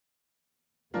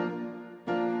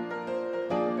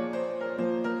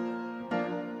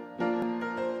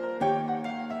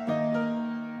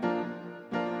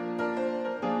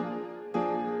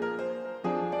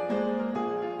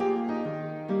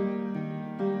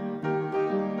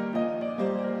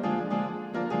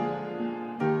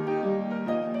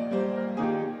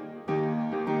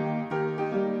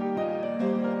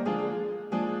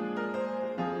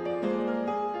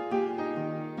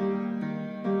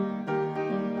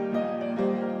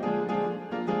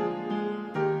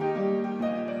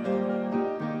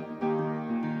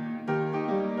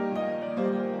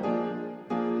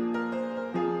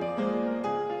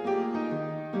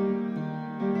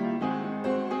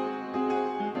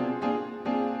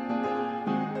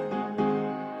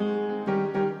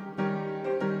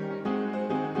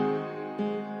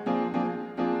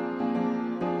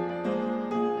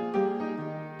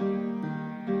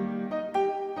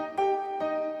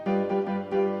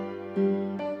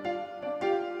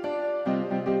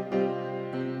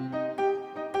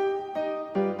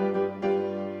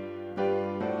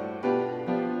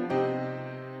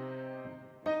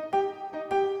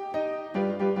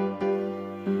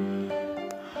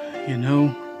You know,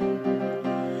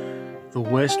 the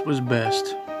West was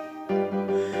best.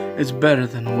 It's better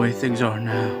than the way things are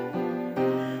now.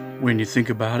 When you think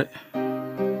about it,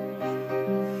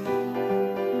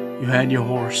 you had your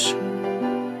horse.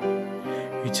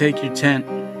 You take your tent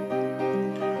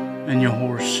and your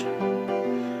horse.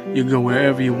 You go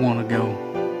wherever you want to go.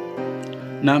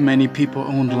 Not many people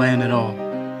owned land at all.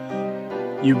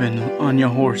 You've been on your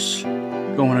horse,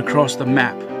 going across the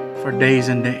map for days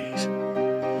and days.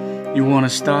 You want to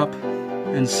stop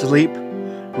and sleep,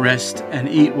 rest, and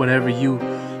eat whatever you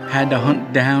had to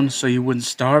hunt down so you wouldn't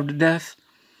starve to death?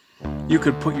 You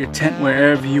could put your tent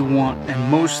wherever you want,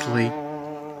 and mostly,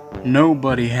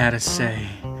 nobody had a say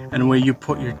in where you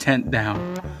put your tent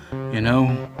down. You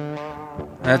know,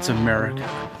 that's America.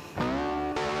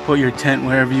 Put your tent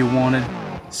wherever you wanted,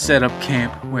 set up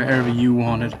camp wherever you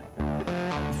wanted,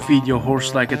 feed your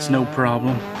horse like it's no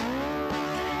problem.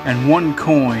 And one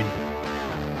coin,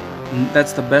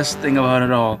 that's the best thing about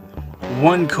it all,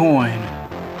 one coin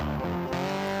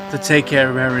to take care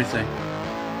of everything.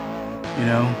 You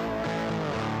know,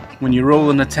 when you roll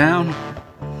into town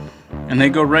and they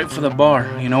go right for the bar,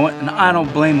 you know what? And I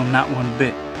don't blame them, not one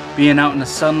bit. Being out in the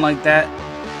sun like that,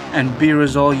 and beer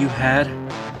is all you had,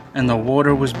 and the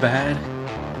water was bad.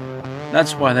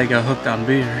 That's why they got hooked on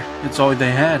beer. It's all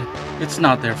they had. It's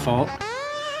not their fault.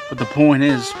 But the point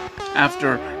is,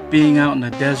 after being out in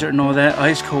the desert and all that,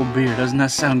 ice cold beer, doesn't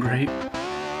that sound great?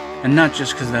 And not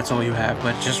just because that's all you have,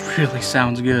 but it just really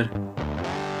sounds good.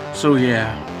 So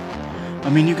yeah, I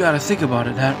mean, you gotta think about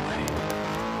it that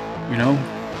way, you know?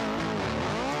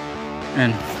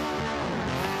 And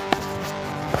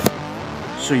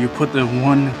so you put the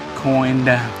one coin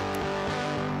down.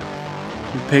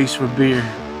 It pays for beer,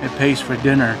 it pays for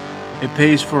dinner, it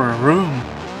pays for a room,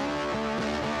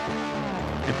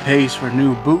 it pays for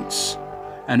new boots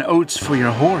and oats for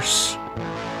your horse,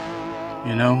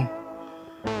 you know?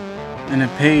 And it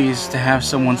pays to have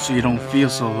someone so you don't feel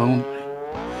so lonely.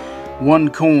 One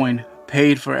coin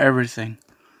paid for everything.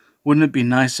 Wouldn't it be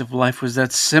nice if life was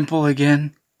that simple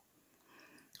again?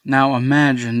 Now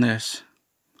imagine this.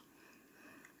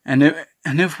 And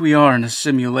if we are in a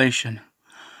simulation,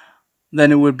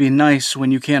 then it would be nice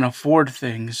when you can't afford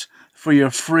things for your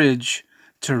fridge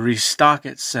to restock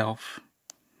itself.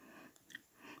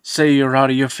 Say you're out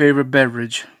of your favorite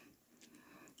beverage.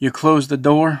 You close the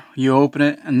door, you open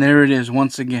it, and there it is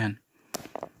once again.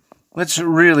 Let's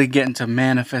really get into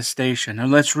manifestation,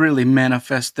 and let's really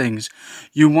manifest things.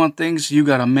 You want things, you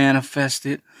gotta manifest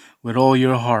it with all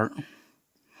your heart.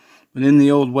 But in the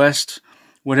Old West,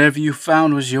 whatever you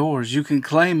found was yours. You can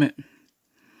claim it.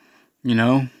 You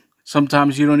know,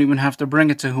 sometimes you don't even have to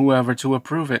bring it to whoever to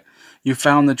approve it. You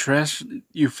found the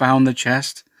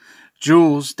chest,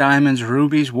 jewels, diamonds,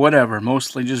 rubies, whatever,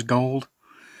 mostly just gold.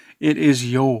 It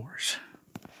is yours.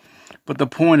 But the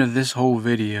point of this whole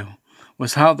video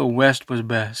was how the West was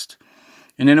best.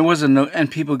 And then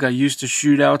and people got used to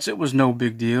shootouts. It was no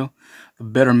big deal. The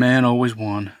better man always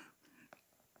won.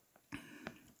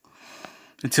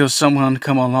 Until someone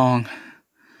come along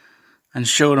and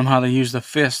showed them how to use the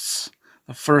fists.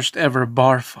 The first ever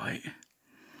bar fight.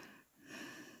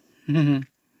 You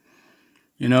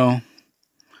know,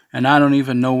 and I don't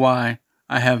even know why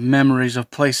I have memories of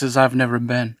places I've never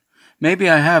been. Maybe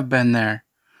I have been there,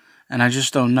 and I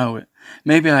just don't know it.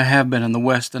 Maybe I have been in the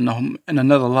West in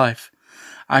another life.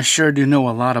 I sure do know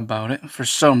a lot about it, for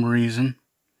some reason.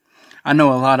 I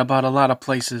know a lot about a lot of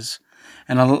places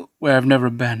and where I've never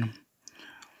been.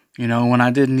 You know, when I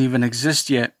didn't even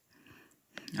exist yet.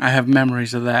 I have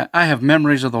memories of that. I have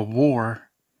memories of the war.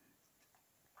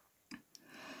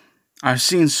 I've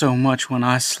seen so much when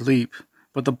I sleep.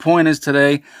 But the point is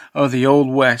today of the Old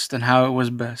West and how it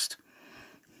was best.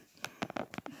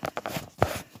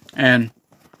 And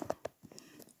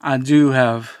I do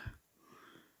have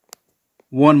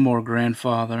one more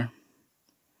grandfather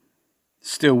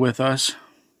still with us,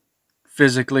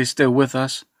 physically still with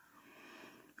us,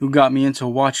 who got me into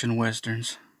watching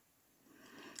Westerns.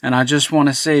 And I just want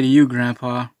to say to you,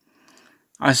 Grandpa,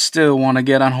 I still want to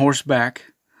get on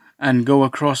horseback and go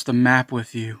across the map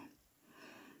with you.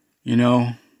 You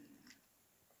know,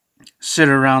 sit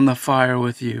around the fire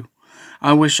with you.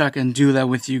 I wish I could do that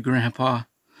with you, Grandpa.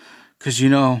 'Cause you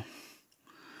know,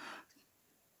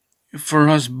 for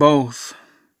us both,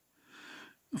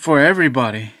 for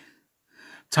everybody,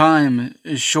 time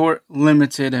is short,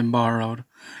 limited, and borrowed.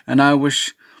 And I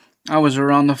wish I was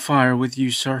around the fire with you,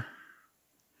 sir.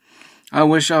 I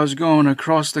wish I was going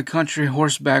across the country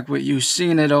horseback with you,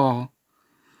 seeing it all.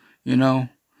 You know,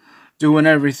 doing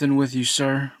everything with you,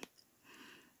 sir.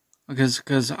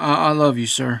 Because I love you,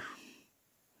 sir.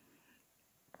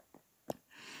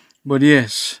 But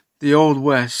yes, the Old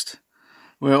West,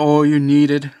 where all you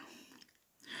needed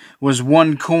was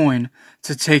one coin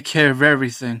to take care of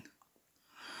everything.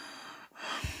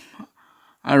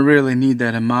 I really need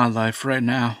that in my life right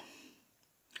now.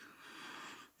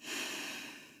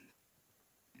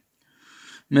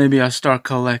 Maybe I start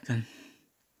collecting.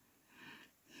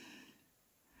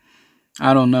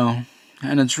 I don't know.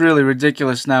 And it's really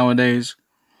ridiculous nowadays.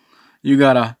 You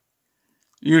gotta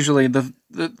usually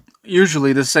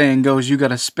the saying goes you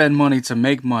gotta spend money to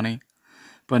make money.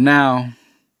 But now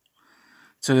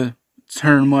to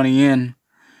turn money in,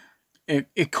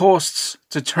 it costs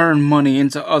to turn money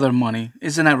into other money.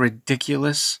 Isn't that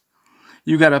ridiculous?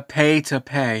 You gotta pay to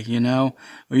pay, you know?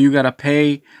 Or you gotta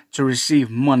pay to receive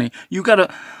money. You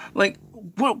gotta, like,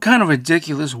 what kind of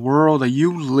ridiculous world are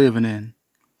you living in?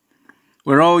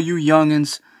 Where all you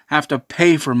youngins have to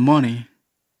pay for money.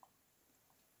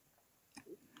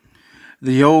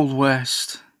 The Old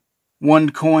West. One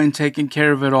coin taking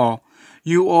care of it all.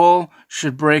 You all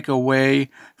should break away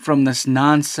from this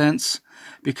nonsense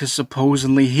because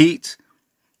supposedly heat,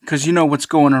 because you know what's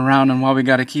going around and why we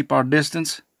gotta keep our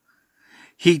distance.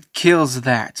 Heat kills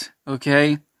that,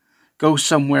 okay? Go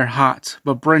somewhere hot,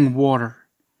 but bring water.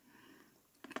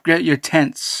 Get your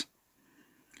tents.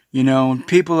 You know,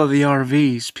 people of the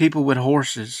RVs, people with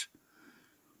horses.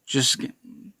 Just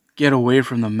get away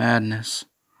from the madness.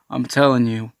 I'm telling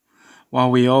you, while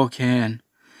we all can.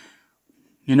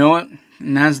 You know what?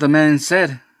 And as the man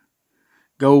said,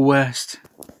 go west.